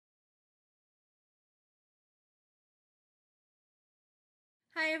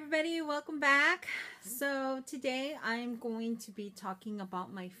Hi everybody, welcome back. So today I'm going to be talking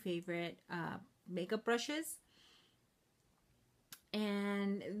about my favorite makeup brushes,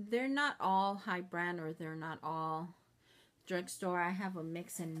 and they're not all high brand or they're not all drugstore. I have a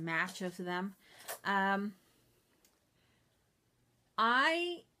mix and match of them.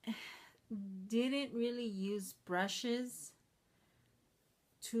 I didn't really use brushes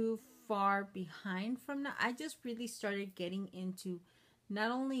too far behind from that. I just really started getting into not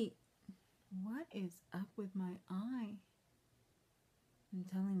only what is up with my eye. I'm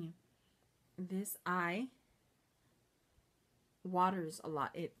telling you, this eye waters a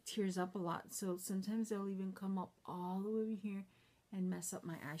lot. It tears up a lot. So sometimes they'll even come up all the way over here and mess up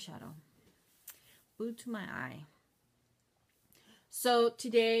my eyeshadow. Boo to my eye. So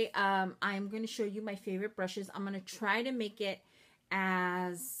today I'm going to show you my favorite brushes. I'm going to try to make it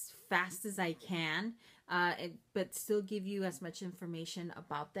as fast as I can, but still give you as much information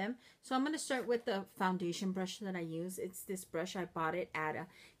about them. So I'm going to start with the foundation brush that I use. It's this brush. I bought it at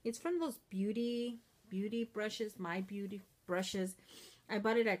it's from those beauty brushes, My Beauty brushes. I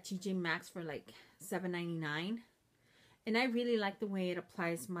bought it at TJ Maxx for like $7.99. And I really like the way it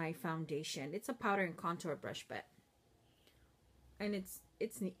applies my foundation. It's a powder and contour brush, but and it's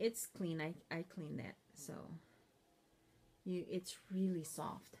clean. I cleaned it, so it's really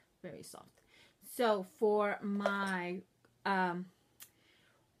soft, very soft. So for my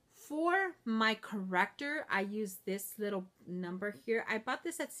corrector, I use this little number here. I bought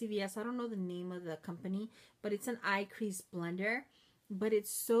this at CVS. I don't know the name of the company, but it's an eye crease blender. But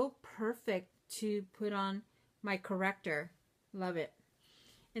it's so perfect to put on my corrector. Love it.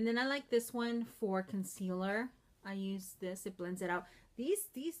 And then I like this one for concealer. I use this. It blends it out. These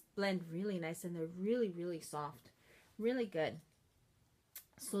blend really nice, and they're really soft. Really good.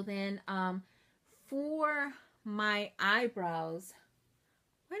 So then for my eyebrows,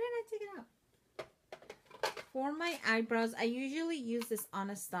 why did I take it out? For my eyebrows, I usually use this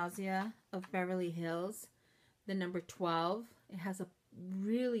Anastasia of Beverly Hills, the number 12. It has a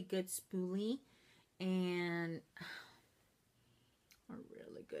really good spoolie and a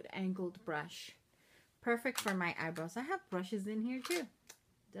really good angled brush. Perfect for my eyebrows. I have brushes in here too.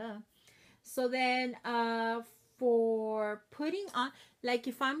 Duh. So then for putting on, like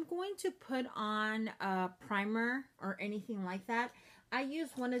if I'm going to put on a primer or anything like that, I use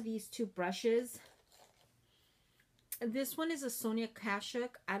one of these two brushes. This one is a Sonia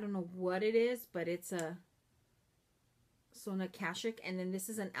Kashuk. I don't know what it is, but it's a Sonia Kashuk. And then this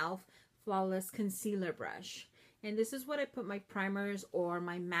is an e.l.f. Flawless Concealer brush. And this is what I put my primers or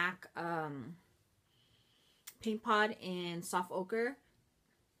my MAC paint pot in soft ochre.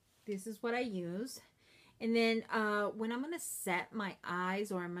 This is what I use. And then when I'm gonna set my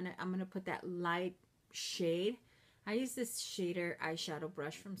eyes, or I'm gonna put that light shade, I use this shader eyeshadow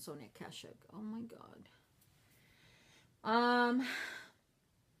brush from Sonia Kashuk. Oh my god.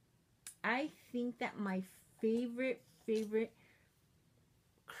 I think that my favorite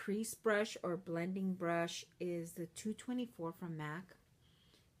crease brush or blending brush is the 224 from MAC.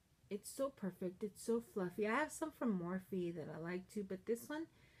 It's so perfect. It's so fluffy. I have some from Morphe that I like too, but this one,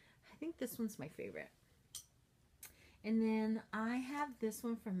 I think this one's my favorite. And then I have this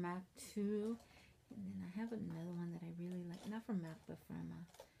one from MAC too. And then I have another one that I really like. Not from MAC, but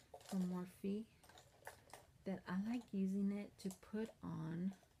from Morphe. That I like using it to put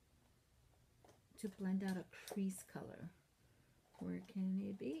on, to blend out a crease color. Where can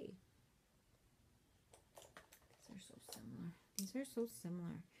it be? These are so similar. These are so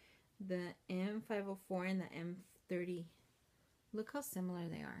similar. The M504 and the M30. Look how similar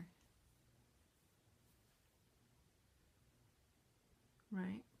they are.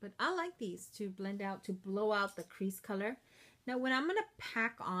 Right? But I like these to blend out, to blow out the crease color. Now when I'm going to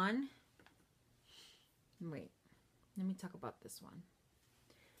pack on, wait, let me talk about this one.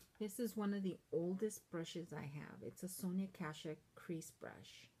 This is one of the oldest brushes I have. It's a Sonia Kashuk crease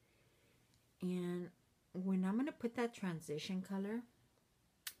brush. And when I'm going to put that transition color,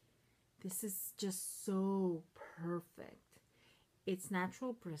 this is just so perfect. It's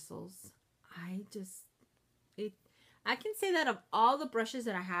natural bristles. I can say that of all the brushes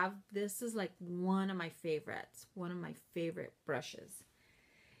that I have, this is like one of my favorites. One of my favorite brushes.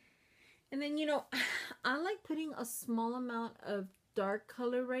 And then, you know, I like putting a small amount of dark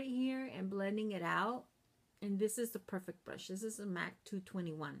color right here and blending it out. And this is the perfect brush. This is a MAC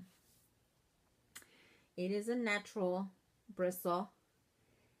 221. It is a natural bristle.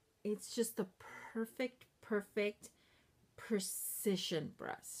 It's just the perfect precision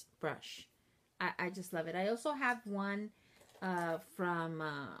brush. I just love it. I also have one from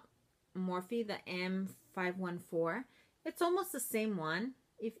Morphe, the M514. It's almost the same one.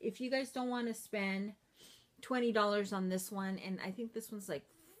 If you guys don't want to spend $20 on this one, and I think this one's like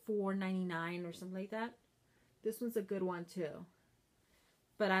 $4.99 or something like that. This one's a good one too,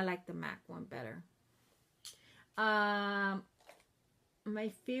 but I like the MAC one better. My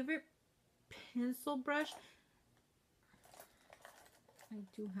favorite pencil brush, I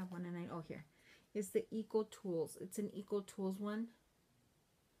do have one, and here is the Eco Tools. It's an Eco Tools one.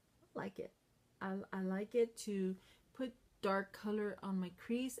 I like it. I like it to put dark color on my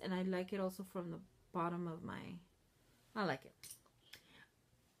crease, and I like it also from the bottom of my, I like it.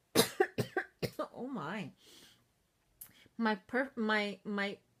 Oh my. My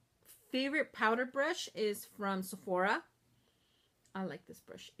favorite powder brush is from Sephora. I like this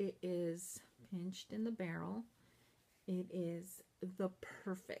brush. It is pinched in the barrel. It is the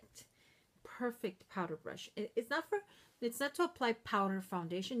perfect powder brush. It's not to apply powder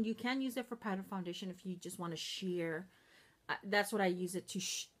foundation. You can use it for powder foundation if you just want to sheer. That's what I use it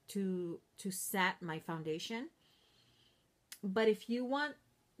to set my foundation. But if you want,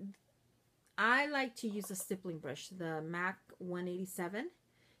 I like to use a stippling brush, the MAC 187,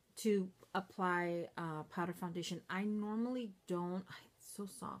 to apply powder foundation. I normally don't. It's so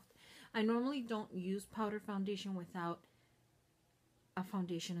soft. I normally don't use powder foundation without a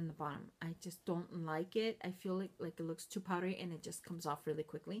foundation in the bottom. I just don't like it. I feel like it looks too powdery and it just comes off really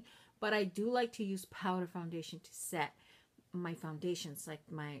quickly. But I do like to use powder foundation to set my foundations, like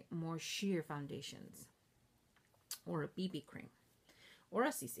my more sheer foundations, or a BB cream, or a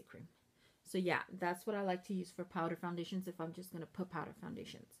CC cream. So yeah, that's what I like to use for powder foundations if I'm just going to put powder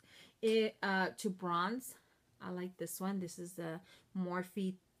foundations. To bronze, I like this one. This is the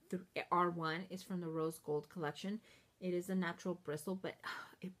Morphe R1. It's from the Rose Gold collection. It is a natural bristle, but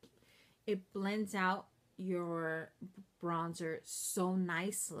it blends out your bronzer so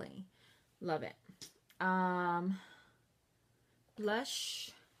nicely. Love it.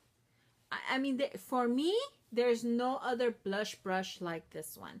 Blush. I mean, for me, there's no other blush brush like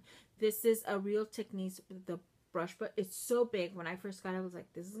this one. This is a Real Techniques, the brush, but it's so big. When I first got it, I was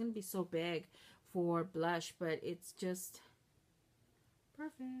like, this is going to be so big for blush, but it's just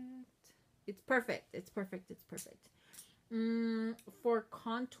perfect. It's perfect. It's perfect. It's perfect. For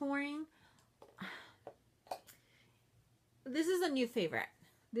contouring, this is a new favorite.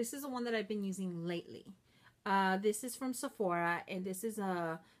 This is the one that I've been using lately. This is from Sephora, and this is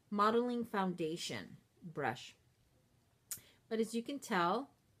a modeling foundation brush. But as you can tell,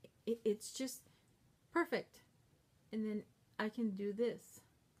 it's just perfect. And then I can do this.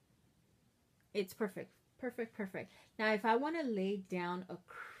 It's perfect. Perfect, perfect. Now, if I want to lay down a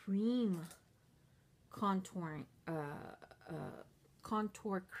cream contouring,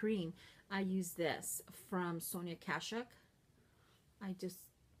 contour cream, I use this from Sonia Kashuk. I just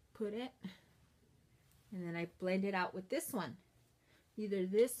put it, and then I blend it out with this one. Either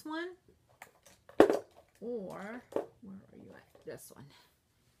this one, or where are you at? This one.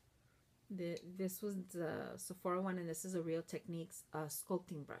 This was the Sephora one, and this is a Real Techniques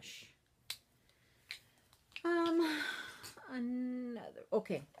sculpting brush. Another,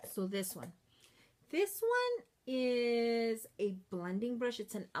 okay, so this one is a blending brush.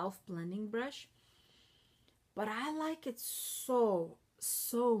 It's an e.l.f. blending brush, but I like it so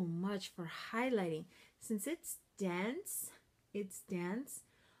much for highlighting. Since it's dense, it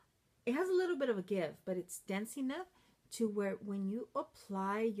has a little bit of a give, but it's dense enough to where when you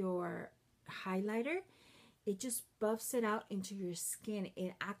apply your highlighter, it just buffs it out into your skin.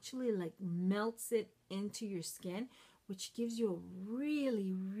 It actually like melts it into your skin, which gives you a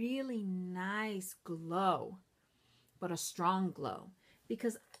really nice glow, but a strong glow.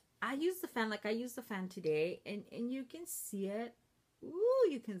 Because I use the fan, like I used the fan today, and you can see it. Ooh,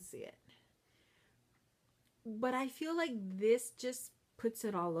 you can see it. But I feel like this just puts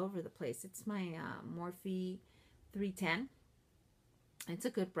it all over the place. It's my Morphe 310. It's a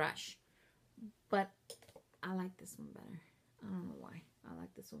good brush, but I like this one better. I don't know why. I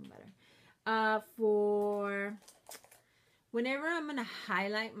like this one better. For whenever I'm going to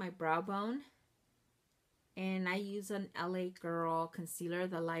highlight my brow bone, and I use an LA Girl concealer,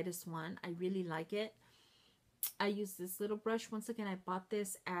 the lightest one. I really like it. I use this little brush. Once again, I bought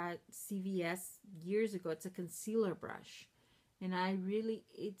this at CVS years ago. It's a concealer brush. And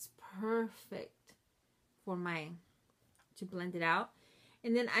it's perfect for to blend it out.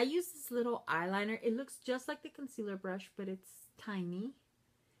 And then I use this little eyeliner. It looks just like the concealer brush, but it's tiny.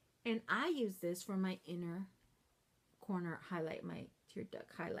 And I use this for my inner corner highlight, my tear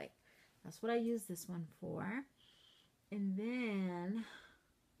duct highlight. That's what I use this one for. And then,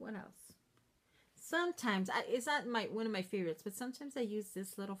 what else? Sometimes, it's not one of my favorites, but sometimes I use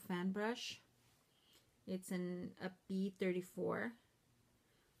this little fan brush. It's a B34.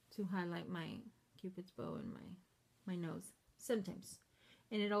 to highlight my Cupid's bow and my nose sometimes.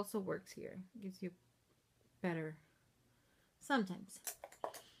 And it also works here. It gives you better sometimes.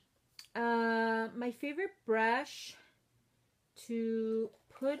 My favorite brush to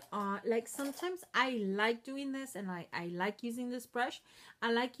put on, like sometimes I like doing this and I like using this brush.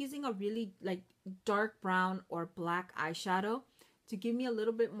 I like using a really like dark brown or black eyeshadow to give me a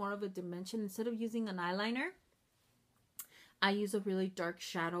little bit more of a dimension. Instead of using an eyeliner, I use a really dark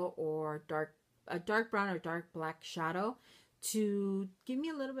shadow or a dark brown or dark black shadow to give me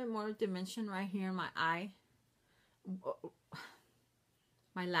a little bit more dimension right here in my eye,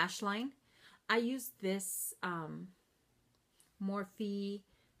 my lash line. I use this Morphe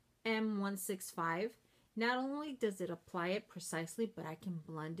M165. Not only does it apply it precisely, but I can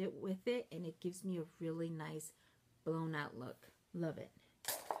blend it with it and it gives me a really nice blown out look. Love it.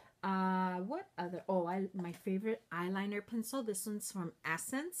 What other? Oh, my favorite eyeliner pencil. This one's from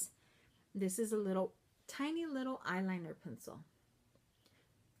Essence. This is a little tiny little eyeliner pencil.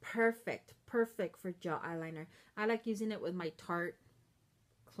 Perfect for gel eyeliner. I like using it with my Tarte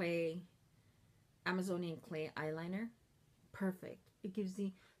clay, Amazonian clay eyeliner. Perfect. It gives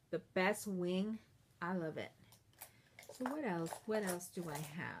me the best wing. I love it. So what else? What else do I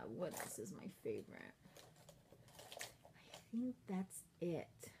have? What else is my favorite? I think that's it.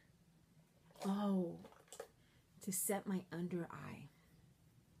 Oh, to set my under eye.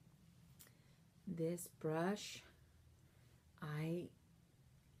 This brush, I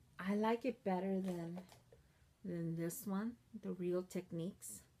like it better than this one, the Real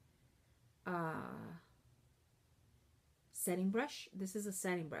Techniques setting brush. This is a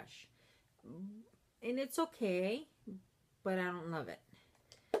setting brush, and it's okay, but I don't love it.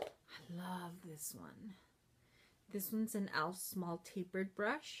 I love this one. This one's an e.l.f. small tapered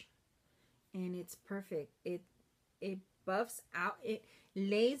brush, and it's perfect. It buffs out, it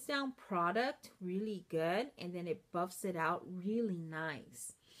lays down product really good, and then it buffs it out really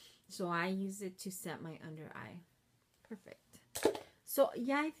nice. So I use it to set my under eye. Perfect. So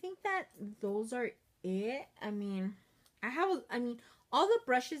yeah, I think that those are it. I mean, all the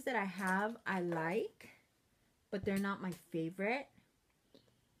brushes that I have, I like, but they're not my favorite.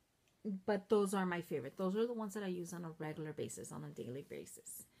 But those are my favorite. Those are the ones that I use on a regular basis, on a daily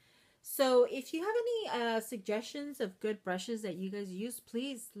basis. So if you have any suggestions of good brushes that you guys use,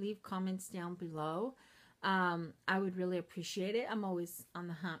 please leave comments down below. I would really appreciate it. I'm always on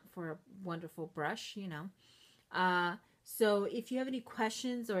the hunt for a wonderful brush, you know. So if you have any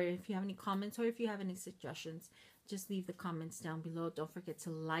questions, or if you have any comments, or if you have any suggestions, just leave the comments down below. Don't forget to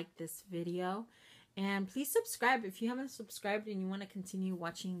like this video. And please subscribe. If you haven't subscribed and you want to continue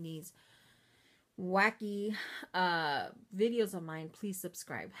watching these wacky videos of mine, please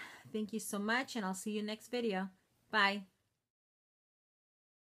subscribe. Thank you so much, and I'll see you next video. Bye.